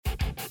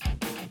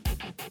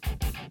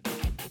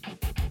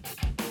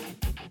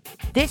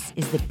This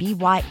is the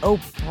BYO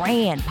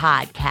Brand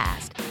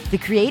Podcast, the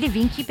creative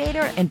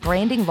incubator and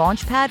branding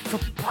launchpad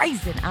for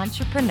brazen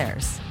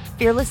entrepreneurs.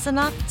 Fearless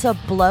enough to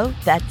blow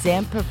that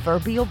damn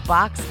proverbial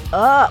box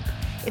up.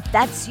 If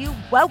that's you,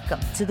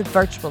 welcome to the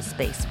virtual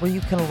space where you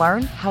can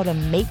learn how to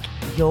make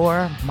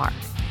your mark.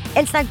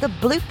 It's like the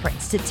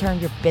blueprints to turn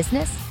your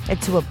business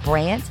into a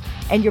brand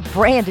and your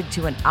brand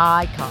into an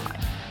icon.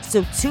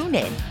 So tune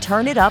in,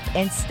 turn it up,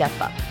 and step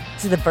up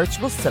to the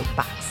virtual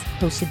soapbox,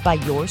 hosted by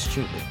yours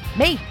truly,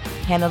 me,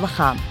 Hannah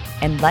Laham,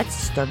 and let's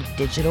start a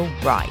digital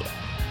riot.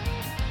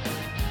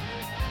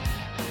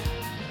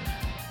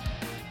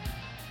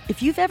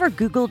 If you've ever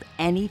Googled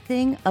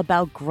anything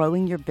about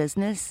growing your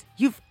business,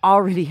 you've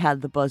already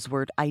had the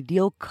buzzword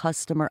Ideal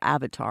Customer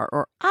Avatar,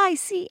 or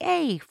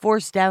ICA,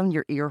 forced down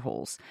your ear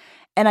holes.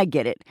 And I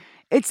get it.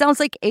 It sounds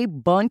like a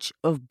bunch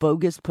of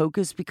bogus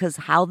pocus, because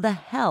how the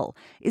hell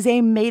is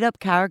a made-up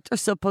character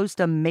supposed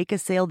to make a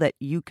sale that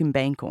you can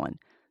bank on?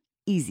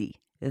 Easy.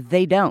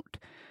 They don't.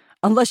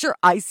 Unless your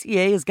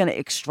ICA is going to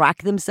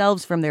extract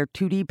themselves from their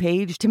 2D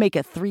page to make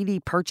a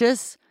 3D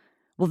purchase,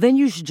 well, then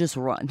you should just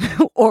run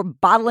or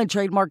bottle and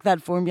trademark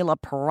that formula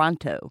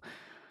pronto.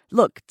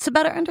 Look, to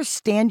better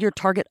understand your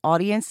target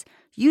audience,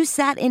 you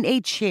sat in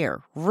a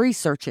chair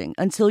researching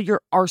until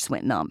your arse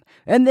went numb,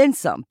 and then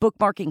some,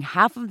 bookmarking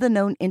half of the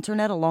known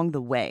internet along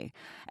the way.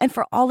 And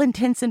for all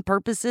intents and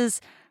purposes,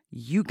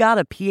 you got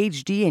a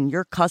PhD in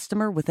your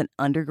customer with an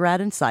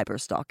undergrad in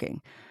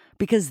cyberstalking,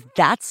 because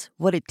that's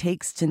what it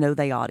takes to know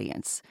the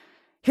audience.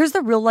 Here's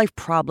the real-life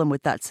problem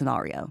with that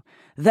scenario.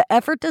 The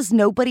effort does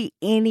nobody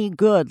any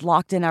good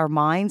locked in our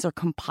minds or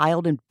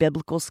compiled in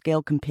biblical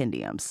scale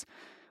compendiums.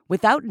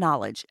 Without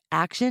knowledge,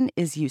 action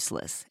is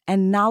useless,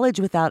 and knowledge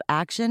without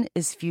action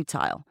is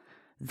futile.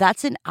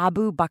 That's an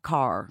Abu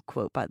Bakr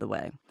quote, by the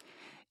way.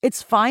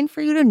 It's fine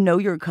for you to know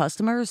your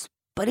customers,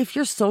 but if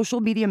your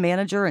social media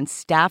manager and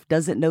staff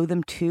doesn't know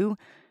them too,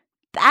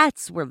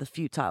 that's where the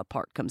futile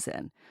part comes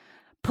in.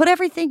 Put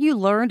everything you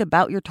learned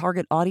about your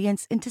target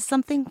audience into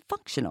something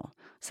functional,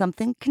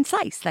 something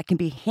concise that can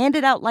be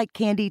handed out like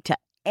candy to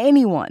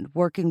anyone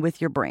working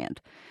with your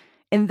brand.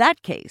 In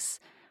that case,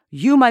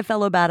 you, my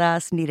fellow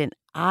badass, need an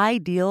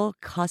ideal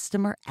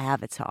customer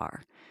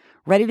avatar.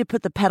 Ready to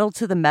put the pedal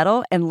to the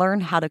metal and learn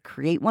how to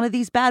create one of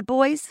these bad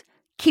boys?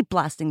 Keep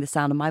blasting the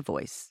sound of my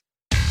voice.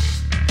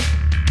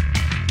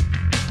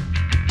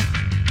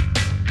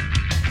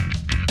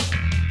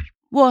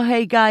 Well,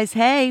 hey guys,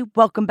 hey,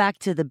 welcome back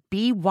to the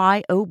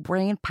BYO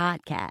Brand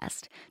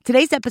Podcast.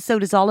 Today's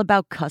episode is all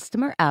about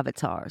customer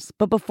avatars.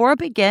 But before I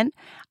begin,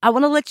 I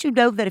want to let you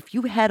know that if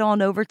you head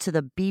on over to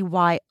the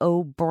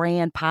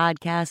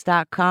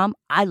BYObrandpodcast.com,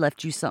 I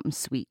left you something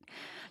sweet.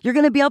 You're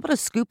going to be able to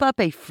scoop up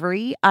a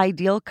free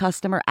ideal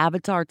customer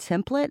avatar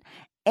template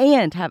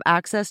and have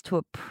access to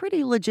a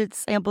pretty legit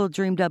sample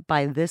dreamed up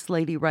by this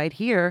lady right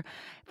here.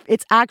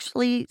 It's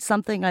actually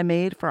something I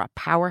made for a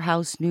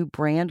powerhouse new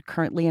brand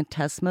currently in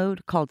test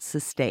mode called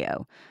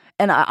Systeo.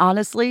 And I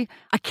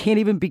can't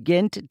even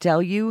begin to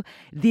tell you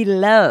the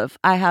love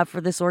I have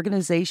for this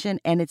organization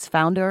and its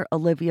founder,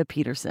 Olivia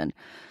Peterson.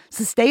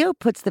 Systeo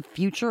puts the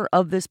future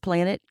of this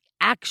planet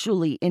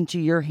actually into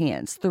your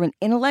hands through an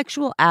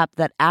intellectual app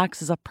that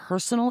acts as a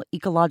personal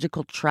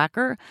ecological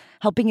tracker,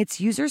 helping its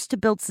users to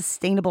build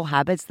sustainable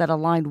habits that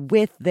align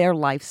with their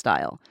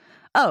lifestyle.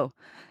 Oh,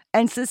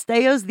 and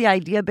Systeo's the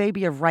idea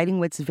baby of Writing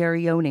Wit's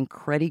very own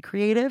Incredi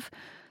Creative.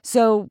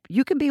 So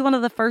you can be one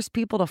of the first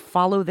people to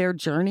follow their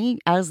journey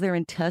as they're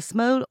in test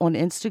mode on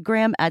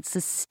Instagram at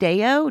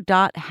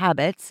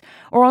systeo.habits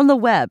or on the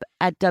web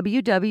at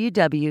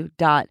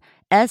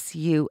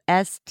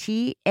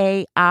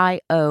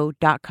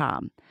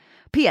www.sustaio.com.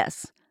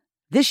 P.S.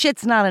 This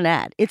shit's not an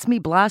ad. It's me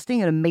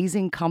blasting an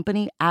amazing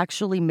company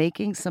actually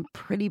making some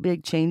pretty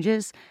big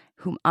changes,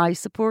 whom I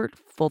support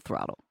full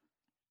throttle.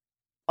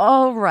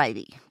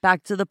 Alrighty,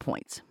 back to the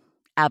point.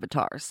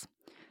 Avatars.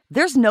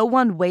 There's no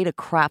one way to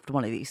craft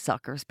one of these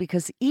suckers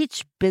because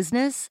each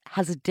business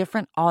has a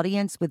different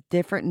audience with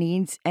different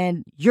needs,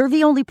 and you're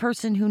the only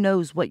person who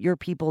knows what your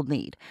people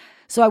need.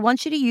 So I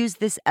want you to use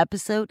this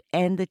episode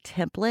and the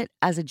template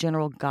as a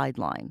general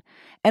guideline.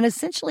 And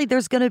essentially,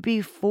 there's going to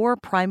be 4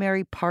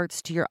 primary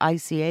parts to your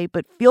ICA,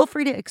 but feel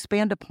free to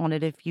expand upon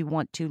it if you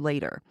want to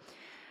later.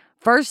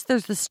 First,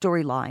 there's the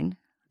storyline,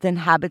 then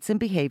habits and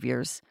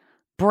behaviors,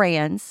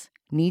 brands,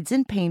 needs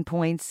and pain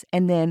points,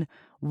 and then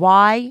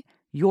why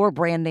your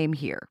brand name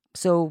here.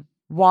 So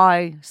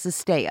why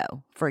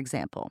Systeo, for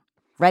example.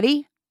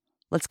 Ready?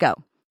 Let's go.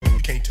 You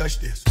can't touch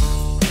this.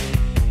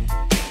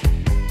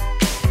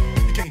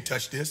 You can't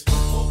touch this.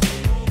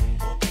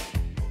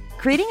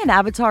 Creating an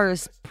avatar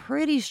is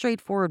pretty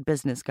straightforward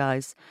business,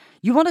 guys.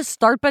 You want to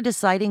start by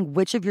deciding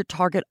which of your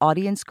target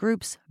audience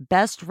groups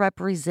best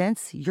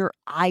represents your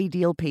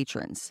ideal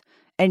patrons.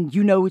 And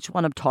you know which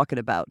one I'm talking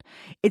about.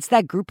 It's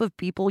that group of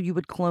people you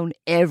would clone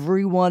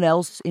everyone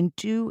else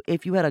into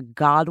if you had a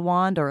god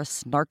wand or a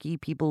snarky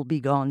people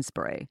be gone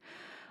spray.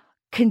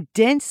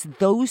 Condense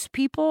those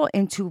people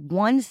into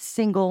one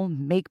single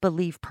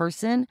make-believe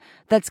person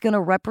that's going to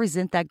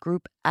represent that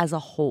group as a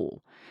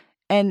whole.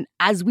 And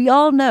as we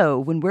all know,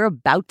 when we're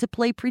about to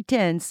play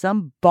pretend,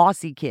 some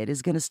bossy kid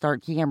is going to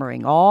start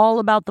yammering all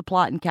about the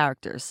plot and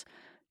characters.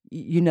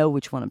 You know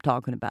which one I'm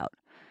talking about.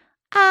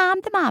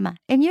 I'm the mama,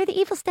 and you're the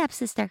evil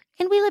stepsister,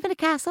 and we live in a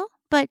castle,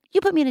 but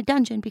you put me in a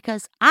dungeon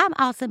because I'm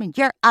awesome and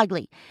you're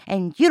ugly,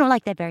 and you don't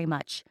like that very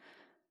much,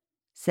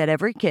 said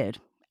every kid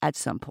at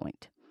some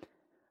point.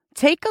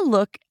 Take a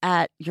look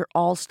at your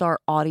all-star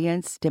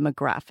audience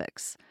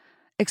demographics.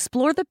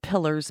 Explore the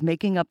pillars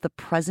making up the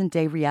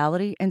present-day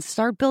reality and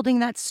start building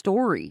that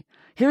story.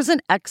 Here's an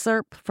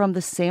excerpt from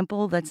the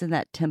sample that's in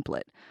that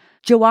template.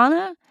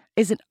 Joanna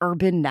is an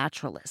urban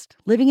naturalist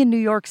living in New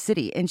York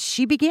City, and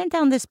she began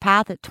down this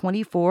path at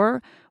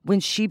 24 when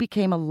she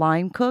became a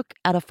line cook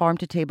at a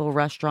farm-to-table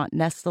restaurant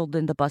nestled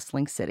in the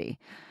bustling city.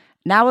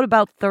 Now at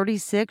about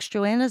 36,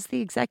 Joanna's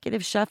the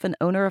executive chef and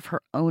owner of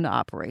her own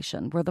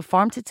operation, where the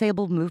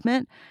farm-to-table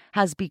movement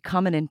has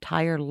become an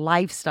entire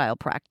lifestyle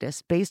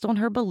practice based on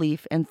her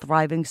belief in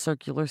thriving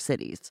circular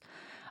cities.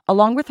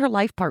 Along with her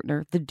life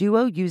partner, the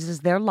duo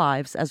uses their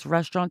lives as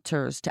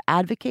restaurateurs to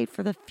advocate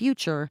for the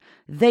future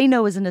they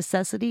know is a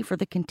necessity for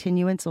the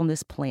continuance on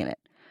this planet.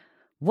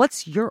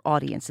 What's your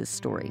audience's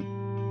story?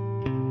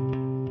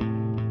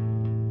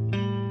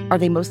 Are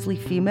they mostly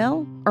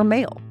female or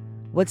male?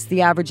 What's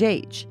the average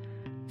age?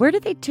 Where do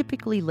they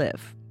typically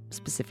live?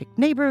 Specific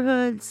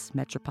neighborhoods,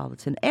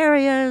 metropolitan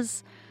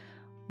areas?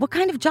 What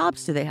kind of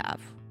jobs do they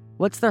have?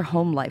 What's their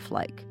home life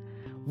like?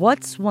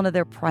 What's one of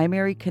their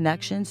primary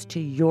connections to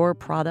your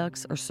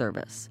products or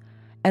service?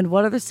 And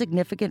what are the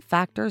significant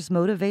factors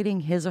motivating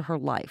his or her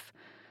life?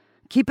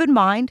 Keep in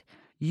mind,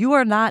 you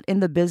are not in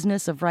the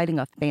business of writing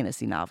a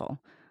fantasy novel.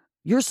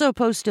 You're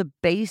supposed to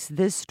base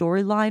this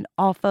storyline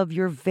off of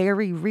your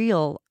very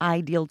real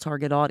ideal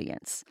target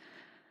audience.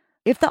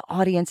 If the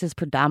audience is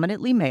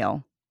predominantly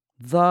male,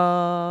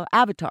 the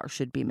avatar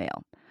should be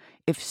male.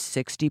 If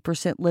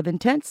 60% live in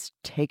tents,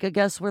 take a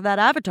guess where that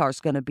avatar is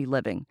going to be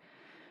living.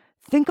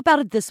 Think about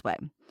it this way.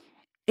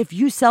 If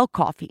you sell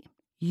coffee,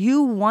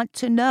 you want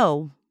to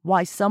know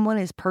why someone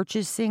is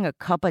purchasing a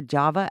cup of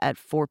Java at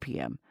 4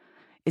 p.m.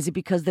 Is it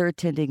because they're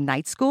attending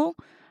night school?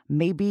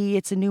 Maybe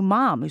it's a new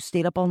mom who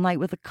stayed up all night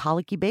with a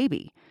colicky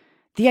baby.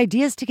 The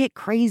idea is to get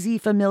crazy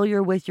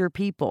familiar with your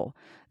people.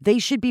 They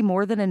should be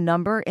more than a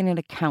number and an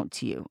account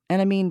to you.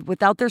 And I mean,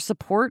 without their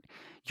support,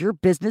 your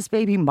business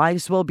baby might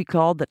as well be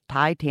called the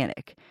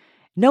Titanic.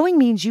 Knowing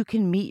means you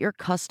can meet your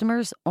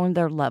customers on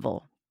their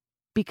level.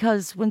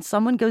 Because when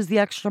someone goes the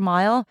extra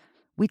mile,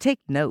 we take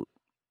note.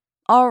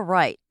 All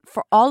right,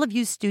 for all of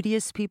you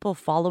studious people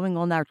following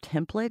on our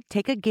template,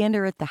 take a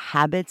gander at the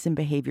habits and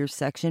behaviors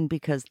section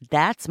because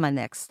that's my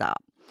next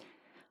stop.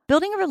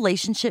 Building a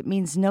relationship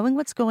means knowing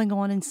what's going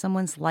on in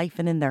someone's life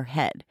and in their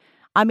head.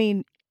 I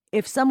mean,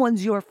 if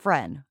someone's your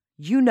friend,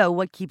 you know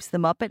what keeps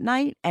them up at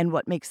night and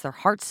what makes their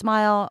heart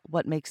smile,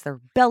 what makes their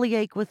belly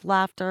ache with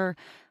laughter.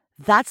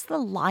 That's the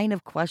line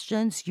of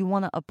questions you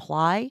want to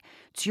apply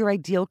to your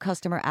ideal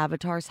customer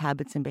avatar's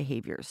habits and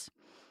behaviors.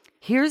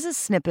 Here's a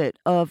snippet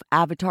of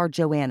Avatar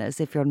Joanna's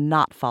if you're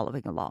not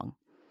following along.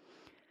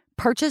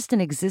 Purchased an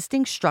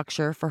existing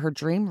structure for her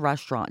dream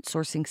restaurant,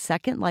 sourcing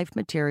Second Life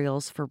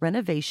materials for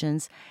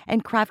renovations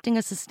and crafting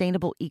a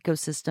sustainable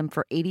ecosystem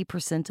for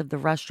 80% of the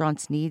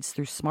restaurant's needs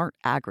through smart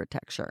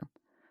agritecture.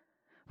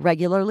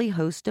 Regularly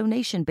host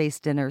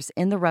donation-based dinners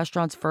in the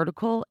restaurant's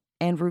vertical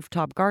and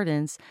rooftop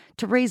gardens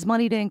to raise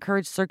money to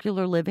encourage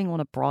circular living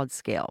on a broad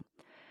scale.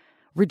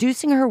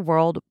 Reducing her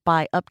world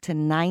by up to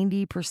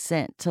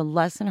 90% to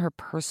lessen her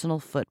personal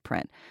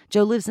footprint.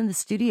 Jo lives in the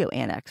studio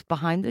annex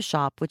behind the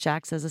shop, which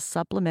acts as a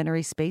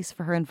supplementary space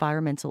for her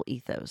environmental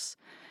ethos.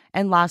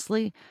 And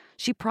lastly,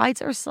 she prides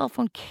herself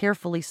on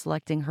carefully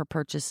selecting her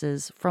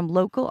purchases from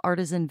local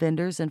artisan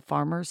vendors and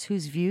farmers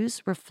whose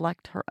views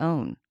reflect her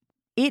own.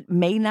 It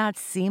may not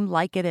seem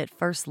like it at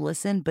first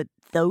listen, but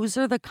those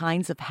are the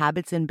kinds of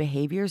habits and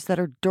behaviors that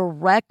are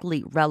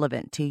directly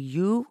relevant to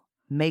you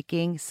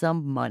making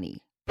some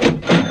money.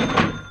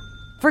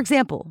 For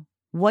example,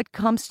 what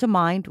comes to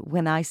mind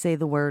when I say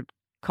the word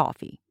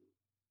coffee?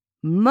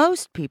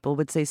 Most people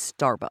would say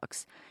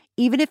Starbucks.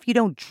 Even if you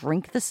don't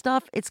drink the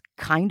stuff, it's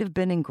kind of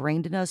been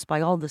ingrained in us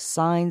by all the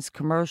signs,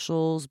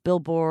 commercials,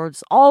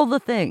 billboards, all the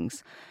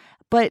things.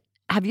 But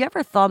have you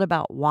ever thought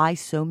about why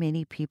so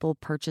many people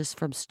purchase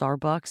from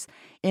Starbucks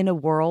in a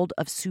world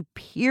of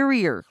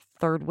superior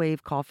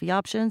third-wave coffee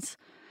options?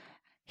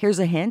 Here's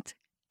a hint.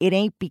 It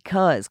ain't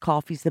because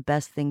coffee's the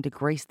best thing to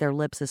grace their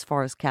lips as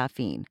far as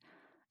caffeine.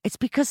 It's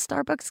because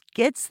Starbucks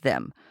gets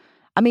them.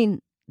 I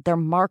mean, their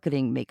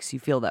marketing makes you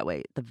feel that way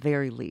at the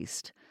very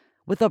least.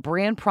 With a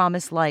brand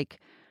promise like,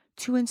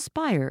 to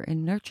inspire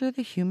and nurture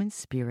the human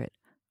spirit,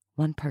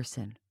 one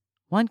person,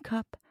 one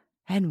cup,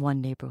 and one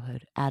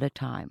neighborhood at a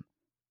time.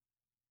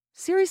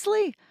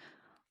 Seriously?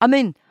 I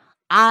mean,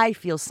 I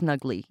feel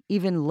snuggly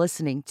even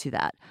listening to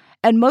that.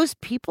 And most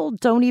people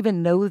don't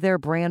even know their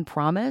brand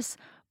promise,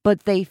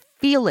 but they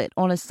feel it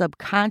on a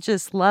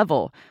subconscious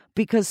level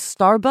because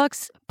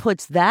Starbucks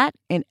puts that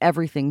in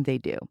everything they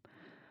do.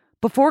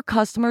 Before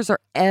customers are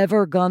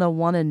ever gonna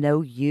want to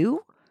know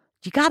you,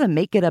 you gotta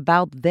make it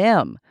about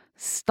them.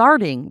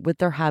 starting with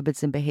their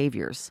habits and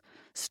behaviors.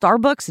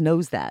 Starbucks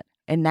knows that,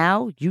 and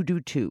now you do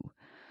too.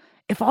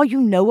 If all you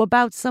know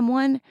about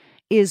someone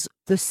is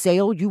the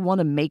sale you want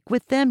to make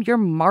with them, your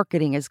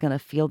marketing is going to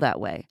feel that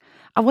way.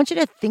 I want you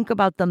to think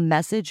about the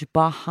message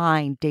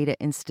behind data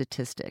and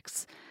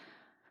statistics.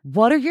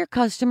 What are your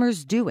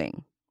customers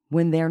doing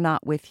when they're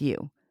not with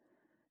you?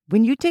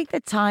 When you take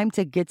the time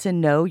to get to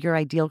know your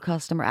ideal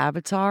customer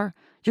avatar,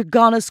 you're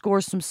going to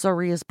score some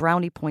serious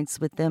brownie points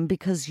with them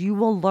because you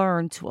will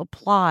learn to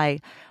apply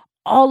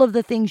all of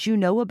the things you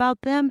know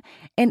about them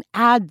and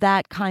add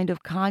that kind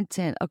of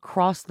content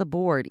across the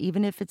board.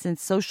 Even if it's in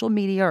social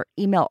media or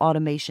email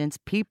automations,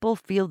 people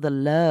feel the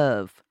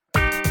love.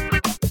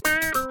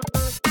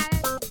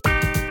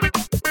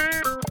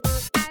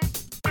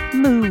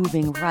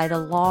 Moving right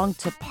along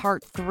to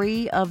part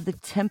 3 of the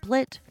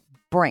template,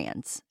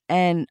 brands.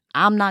 And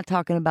I'm not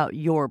talking about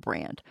your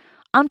brand.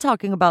 I'm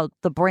talking about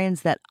the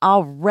brands that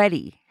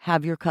already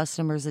have your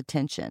customers'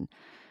 attention.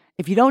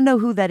 If you don't know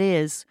who that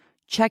is,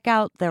 check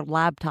out their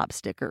laptop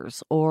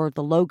stickers or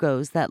the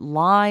logos that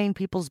line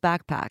people's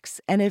backpacks.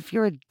 And if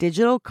you're a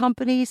digital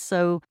company,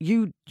 so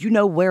you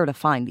know where to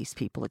find these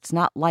people. It's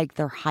not like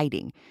they're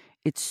hiding.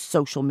 It's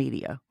social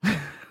media.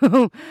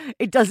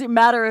 It doesn't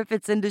matter if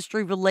it's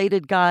industry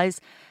related,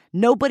 guys.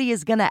 Nobody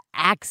is going to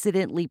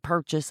accidentally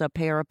purchase a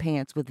pair of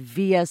pants with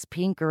VS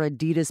Pink or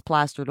Adidas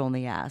plastered on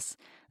the ass.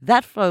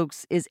 That,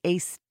 folks, is a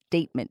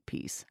statement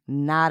piece,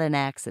 not an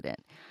accident.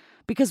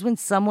 Because when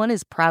someone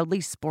is proudly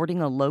sporting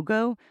a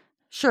logo,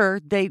 sure,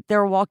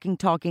 they're a walking,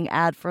 talking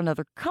ad for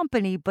another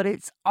company, but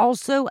it's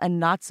also a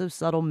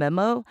not-so-subtle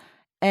memo,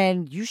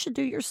 and you should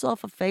do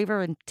yourself a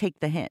favor and take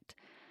the hint.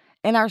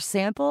 In our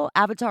sample,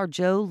 Avatar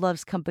Joe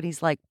loves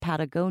companies like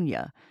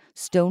Patagonia,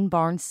 Stone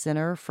Barn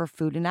Center for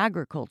Food and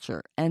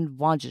Agriculture, and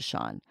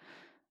Wajashan.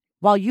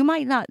 While you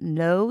might not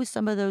know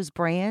some of those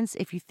brands,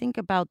 if you think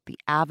about the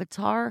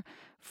avatar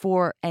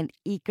for an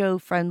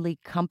eco-friendly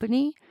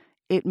company,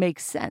 it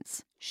makes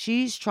sense.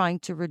 She's trying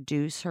to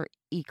reduce her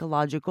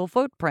ecological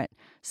footprint.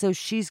 So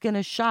she's going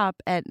to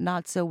shop at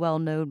not so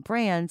well-known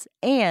brands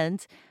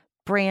and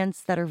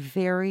brands that are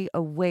very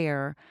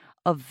aware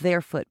of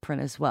their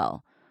footprint as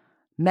well.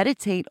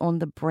 Meditate on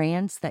the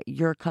brands that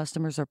your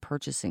customers are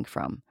purchasing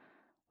from.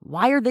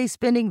 Why are they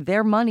spending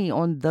their money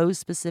on those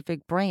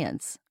specific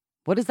brands?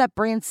 What does that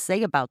brand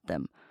say about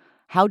them?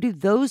 How do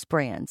those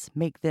brands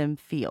make them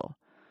feel?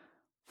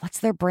 What's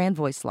their brand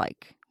voice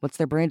like? What's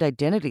their brand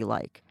identity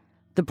like?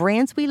 The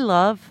brands we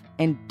love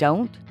and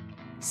don't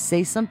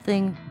say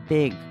something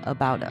big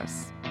about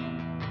us.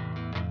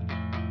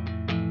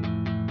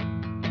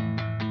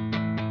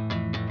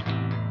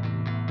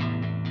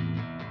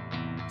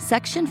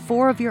 Section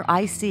 4 of your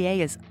ICA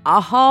is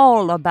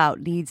all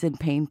about needs and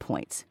pain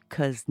points,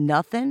 'cause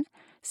nothing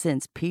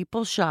sends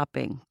people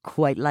shopping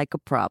quite like a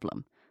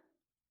problem.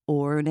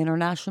 Or an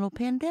international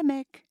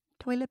pandemic.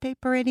 Toilet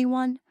paper,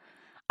 anyone?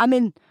 I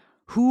mean,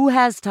 who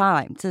has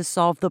time to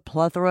solve the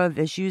plethora of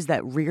issues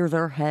that rear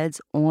their heads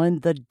on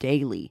the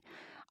daily?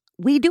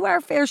 We do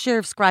our fair share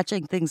of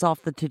scratching things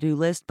off the to-do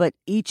list, but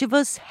each of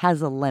us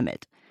has a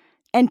limit.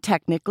 And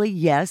technically,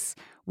 yes,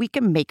 we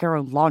can make our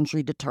own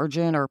laundry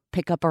detergent or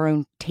pick up our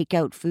own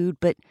takeout food,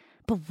 but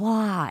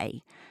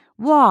why?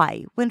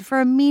 Why, when for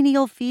a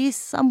menial fee,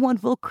 someone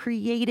will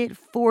create it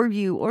for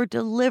you or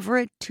deliver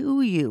it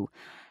to you?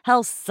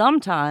 Hell,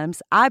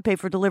 sometimes I pay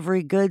for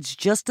delivery goods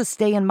just to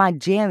stay in my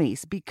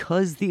jammies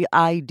because the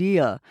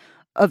idea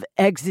of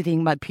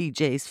exiting my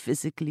PJs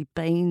physically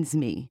pains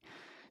me.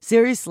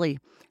 Seriously,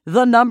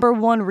 the number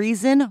one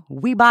reason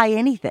we buy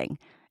anything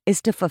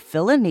is to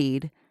fulfill a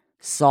need,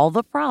 solve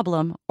a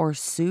problem, or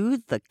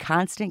soothe the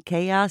constant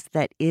chaos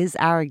that is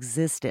our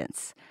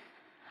existence.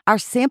 Our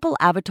sample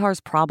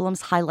avatar's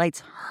problems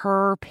highlights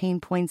her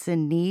pain points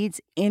and needs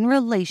in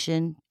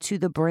relation to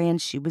the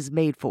brand she was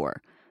made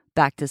for.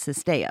 Back to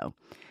Sisteo.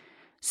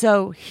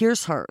 So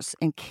here's hers,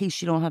 in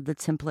case you don't have the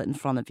template in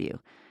front of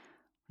you.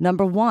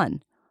 Number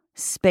 1,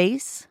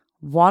 space,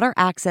 water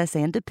access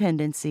and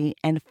dependency,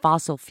 and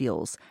fossil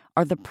fuels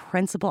are the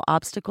principal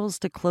obstacles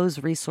to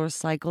close resource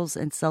cycles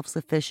and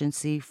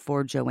self-sufficiency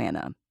for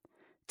Joanna.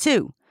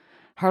 2,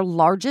 her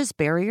largest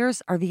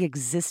barriers are the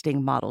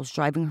existing models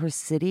driving her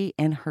city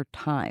and her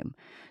time.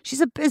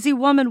 She's a busy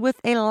woman with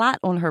a lot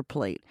on her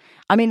plate.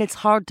 I mean, it's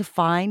hard to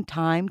find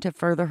time to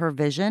further her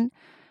vision,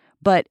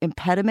 but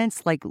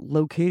impediments like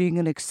locating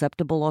an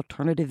acceptable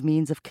alternative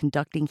means of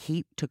conducting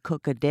heat to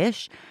cook a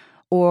dish,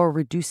 or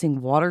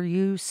reducing water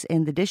use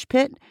in the dish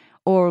pit,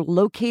 or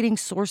locating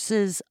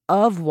sources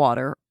of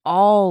water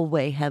all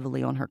weigh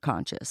heavily on her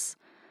conscience.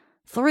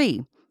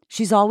 3,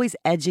 she's always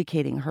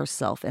educating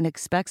herself and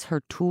expects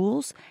her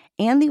tools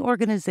and the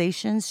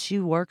organizations she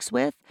works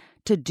with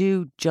to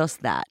do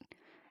just that.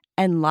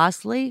 And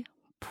lastly,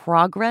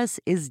 progress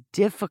is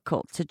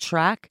difficult to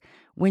track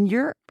when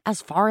you're as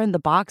far in the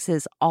box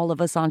as all of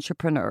us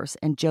entrepreneurs,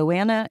 and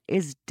Joanna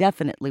is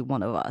definitely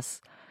one of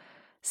us.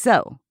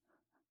 So,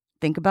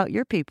 think about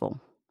your people.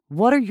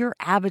 What are your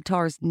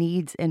avatar's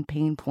needs and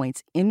pain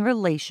points in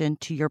relation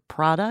to your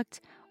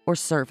product or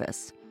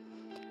service?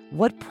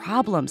 What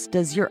problems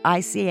does your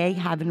ICA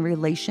have in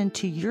relation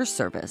to your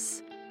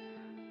service?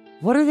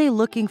 What are they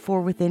looking for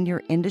within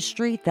your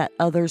industry that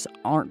others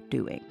aren't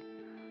doing?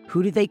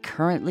 Who do they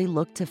currently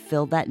look to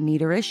fill that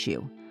need or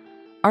issue?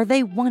 Are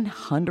they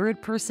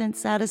 100%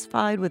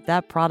 satisfied with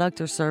that product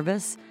or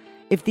service?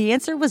 If the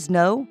answer was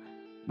no,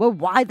 well,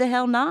 why the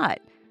hell not?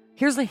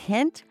 Here's a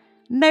hint.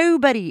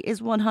 Nobody is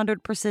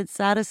 100%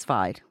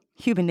 satisfied.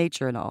 Human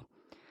nature and all.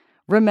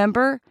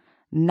 Remember,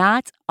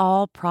 not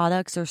all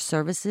products or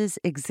services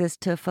exist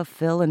to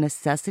fulfill a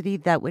necessity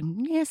that would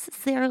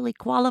necessarily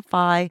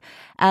qualify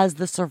as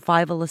the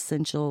survival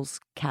essentials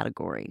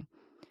category.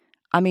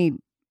 I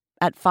mean,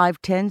 at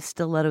 5'10",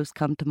 stilettos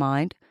come to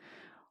mind.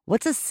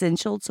 What's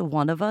essential to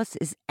one of us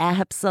is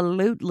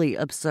absolutely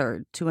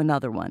absurd to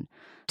another one.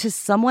 To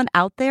someone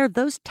out there,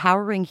 those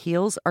towering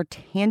heels are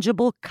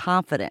tangible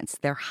confidence,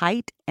 their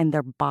height and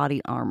their body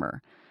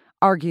armor.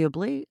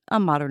 Arguably a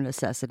modern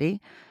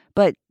necessity,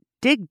 but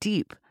dig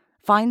deep.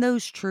 Find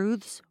those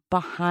truths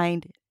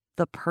behind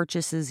the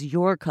purchases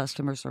your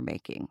customers are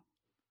making.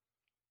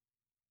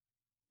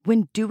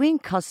 When doing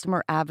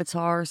customer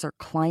avatars or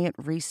client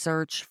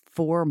research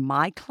for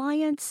my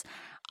clients,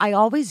 I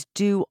always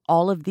do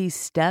all of these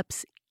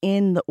steps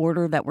in the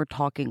order that we're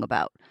talking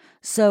about.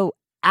 So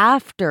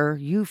after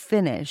you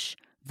finish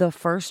the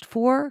first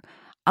 4,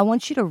 I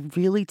want you to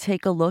really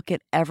take a look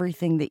at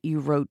everything that you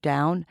wrote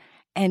down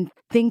and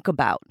think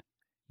about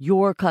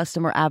your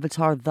customer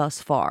avatar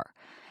thus far.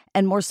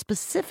 And more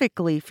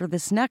specifically for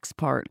this next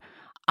part,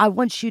 I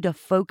want you to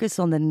focus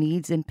on the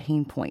needs and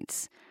pain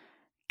points.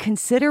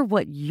 Consider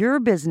what your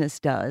business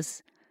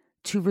does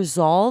to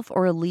resolve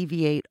or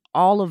alleviate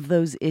all of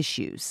those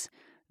issues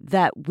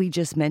that we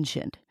just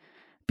mentioned.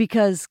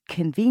 Because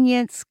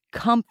convenience,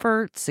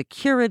 comfort,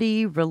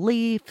 security,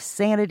 relief,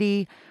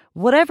 sanity,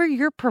 whatever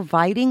you're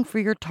providing for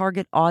your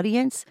target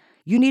audience,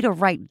 you need to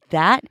write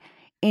that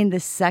in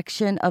the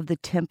section of the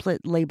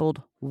template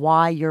labeled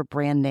 "Why Your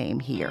Brand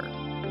Name" here.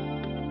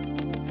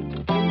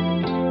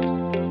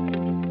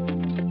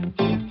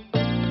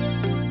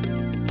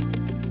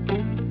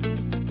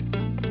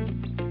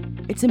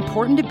 It's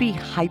important to be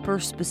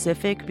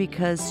hyper-specific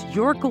because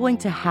you're going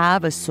to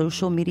have a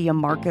social media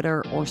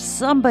marketer or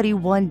somebody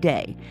one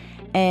day.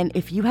 And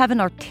if you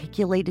haven't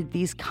articulated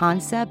these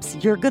concepts,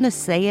 you're going to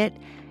say it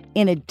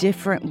in a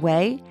different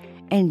way.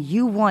 And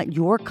you want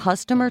your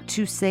customer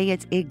to say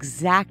it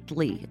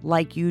exactly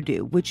like you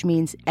do, which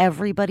means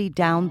everybody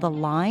down the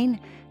line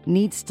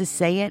needs to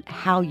say it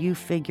how you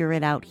figure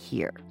it out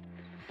here.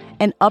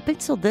 And up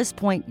until this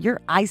point,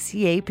 your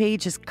ICA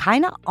page has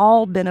kind of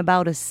all been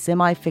about a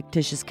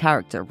semi-fictitious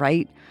character,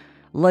 right?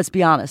 Let's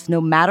be honest,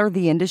 no matter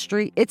the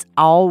industry, it's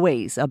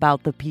always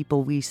about the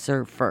people we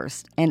serve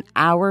first and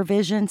our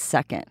vision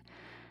second.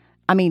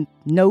 I mean,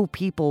 no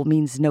people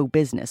means no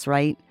business,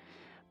 right?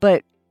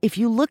 But if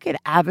you look at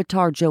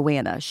Avatar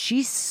Joanna,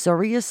 she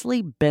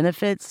seriously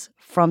benefits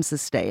from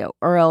Sisteo,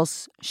 or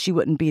else she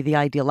wouldn't be the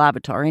ideal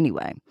avatar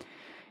anyway.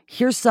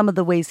 Here's some of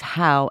the ways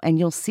how, and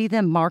you'll see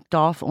them marked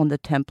off on the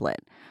template.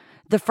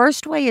 The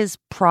first way is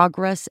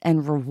progress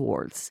and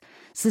rewards.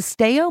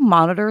 Sisteo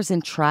monitors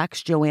and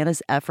tracks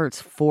Joanna's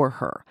efforts for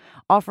her,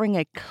 offering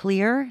a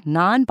clear,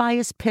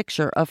 non-biased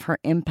picture of her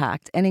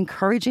impact and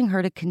encouraging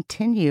her to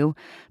continue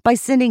by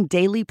sending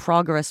daily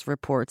progress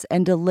reports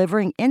and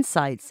delivering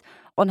insights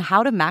on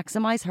how to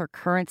maximize her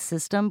current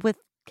system with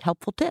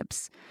helpful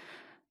tips.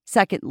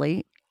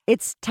 Secondly,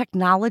 it's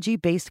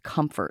technology-based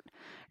comfort.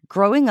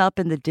 Growing up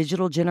in the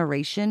digital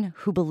generation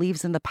who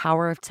believes in the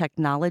power of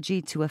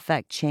technology to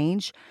affect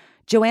change,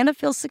 Joanna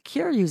feels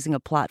secure using a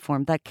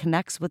platform that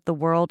connects with the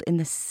world in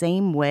the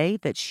same way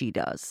that she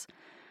does.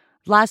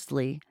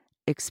 Lastly,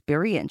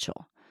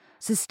 experiential.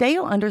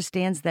 Sisteo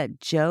understands that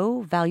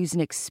Jo values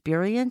an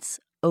experience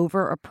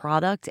over a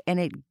product, and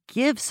it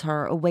gives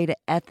her a way to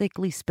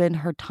ethically spend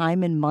her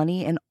time and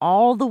money in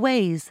all the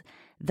ways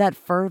that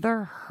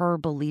further her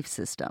belief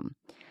system.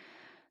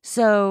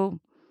 So,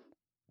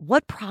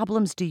 what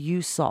problems do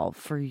you solve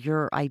for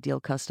your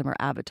ideal customer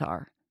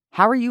avatar?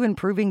 How are you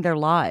improving their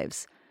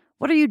lives?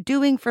 What are you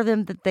doing for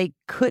them that they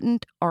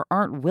couldn't or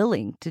aren't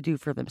willing to do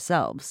for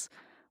themselves?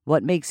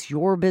 What makes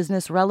your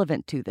business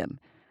relevant to them?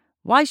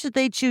 Why should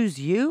they choose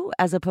you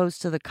as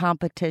opposed to the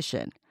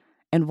competition?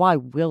 And why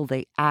will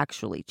they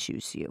actually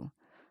choose you?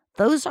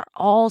 Those are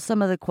all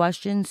some of the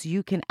questions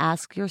you can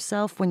ask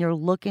yourself when you're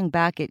looking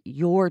back at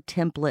your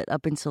template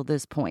up until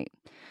this point.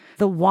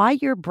 The why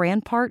your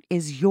brand part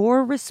is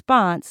your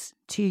response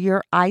to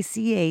your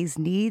ICA's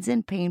needs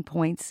and pain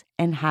points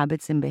and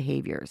habits and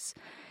behaviors.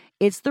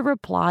 It's the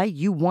reply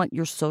you want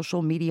your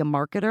social media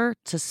marketer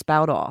to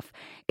spout off.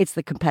 It's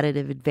the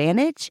competitive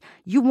advantage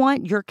you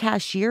want your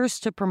cashiers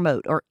to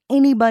promote or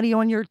anybody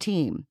on your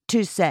team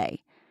to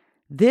say.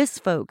 This,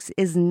 folks,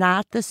 is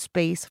not the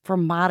space for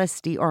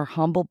modesty or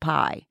humble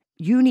pie.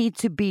 You need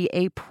to be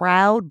a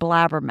proud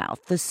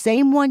blabbermouth, the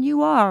same one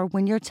you are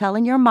when you're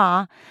telling your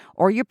ma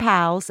or your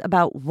pals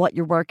about what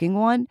you're working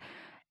on.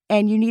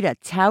 And you need to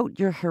tout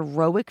your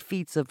heroic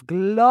feats of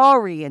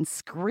glory and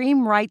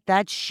scream write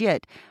that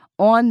shit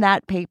on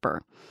that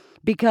paper.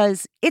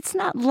 because it's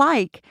not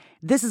like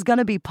this is going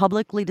to be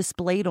publicly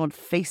displayed on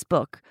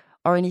Facebook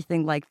or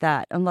anything like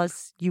that,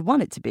 unless you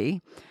want it to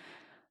be.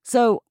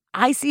 So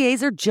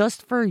ICAs are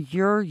just for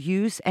your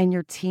use and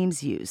your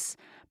team's use.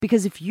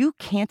 Because if you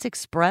can't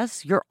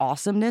express your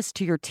awesomeness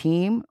to your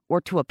team or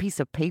to a piece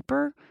of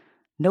paper,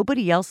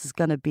 nobody else is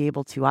going to be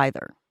able to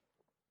either.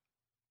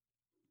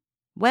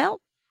 Well,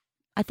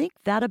 I think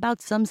that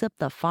about sums up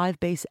the 5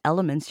 base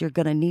elements you're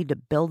going to need to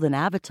build an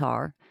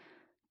avatar.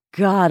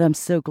 God, I'm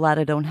so glad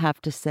I don't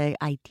have to say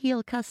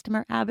ideal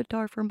customer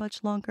avatar for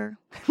much longer.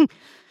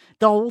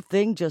 The whole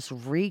thing just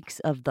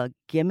reeks of the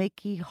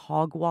gimmicky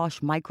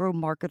hogwash micro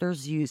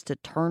marketers use to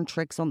turn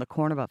tricks on the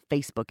corner of a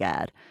Facebook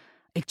ad.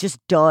 It just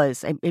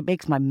does. It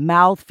makes my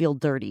mouth feel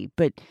dirty.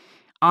 But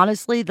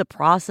honestly, the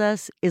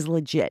process is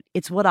legit.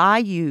 It's what I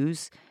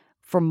use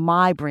for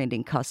my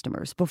branding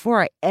customers.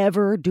 Before I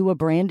ever do a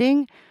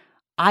branding,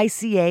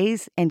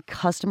 ICAs and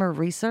customer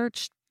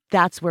research,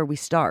 that's where we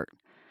start.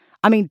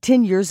 I mean,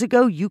 10 years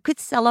ago, you could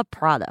sell a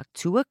product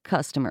to a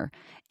customer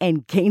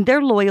and gain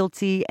their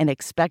loyalty and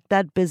expect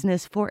that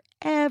business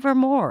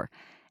forevermore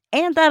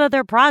and that of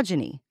their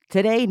progeny.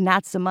 Today,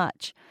 not so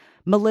much.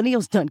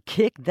 Millennials done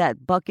kicked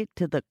that bucket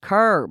to the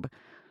curb,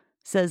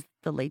 says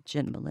the late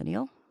Gen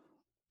Millennial.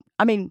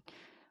 I mean,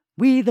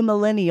 we the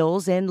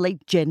millennials and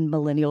late Gen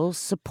Millennials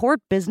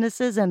support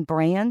businesses and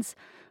brands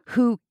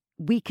who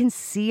we can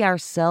see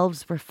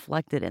ourselves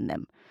reflected in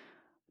them.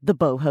 The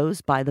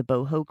bohos buy the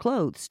boho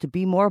clothes to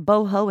be more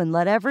boho and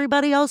let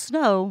everybody else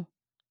know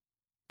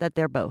that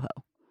they're boho.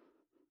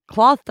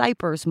 Cloth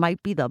diapers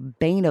might be the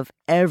bane of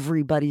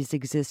everybody's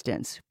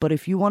existence, but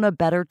if you want a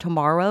better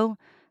tomorrow,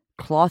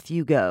 cloth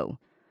you go.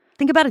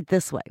 Think about it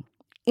this way.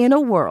 In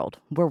a world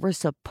where we're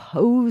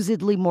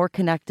supposedly more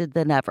connected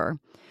than ever,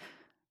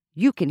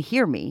 you can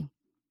hear me,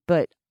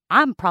 but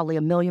I'm probably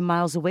a million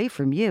miles away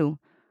from you.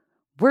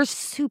 We're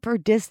super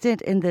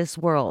distant in this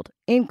world,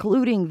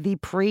 including the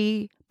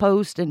pre,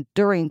 post, and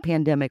during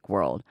pandemic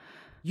world.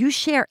 You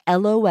share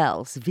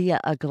LOLs via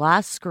a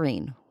glass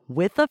screen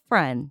with a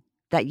friend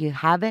that you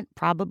haven't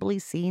probably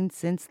seen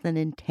since the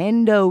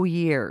Nintendo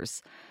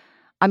years.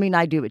 I mean,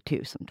 I do it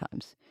too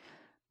sometimes.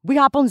 We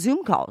hop on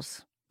Zoom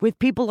calls with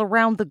people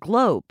around the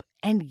globe,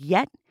 and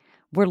yet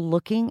we're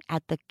looking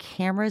at the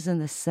cameras in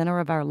the center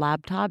of our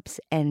laptops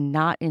and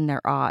not in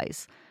their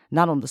eyes,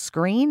 not on the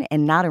screen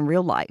and not in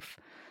real life.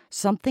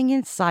 Something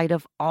inside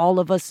of all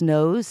of us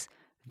knows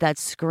that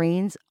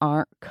screens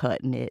aren't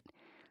cutting it.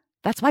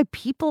 That's why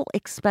people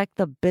expect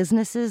the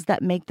businesses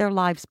that make their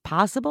lives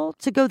possible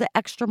to go the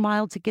extra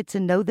mile to get to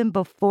know them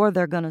before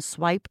they're going to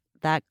swipe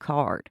that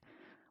card.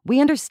 We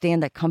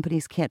understand that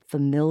companies can't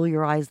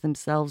familiarize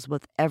themselves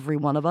with every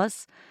one of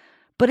us,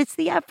 but it's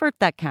the effort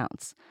that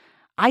counts.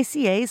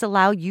 ICAs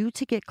allow you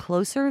to get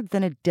closer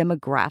than a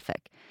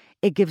demographic.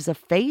 It gives a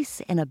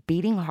face and a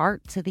beating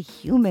heart to the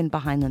human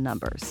behind the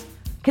numbers.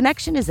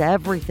 Connection is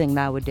everything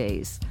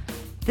nowadays.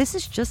 This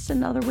is just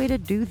another way to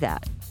do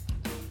that.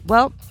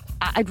 Well,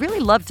 I'd really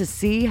love to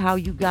see how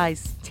you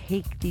guys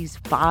take these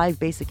 5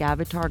 basic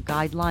avatar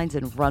guidelines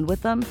and run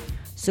with them.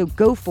 So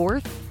go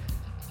forth.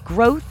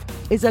 Growth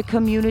is a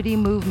community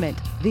movement.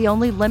 The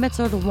only limits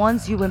are the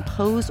ones you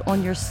impose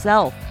on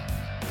yourself.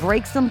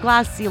 Break some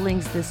glass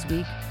ceilings this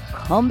week.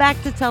 Come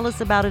back to tell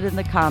us about it in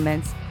the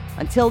comments.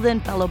 Until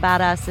then, fellow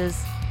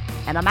badasses,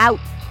 and I'm out.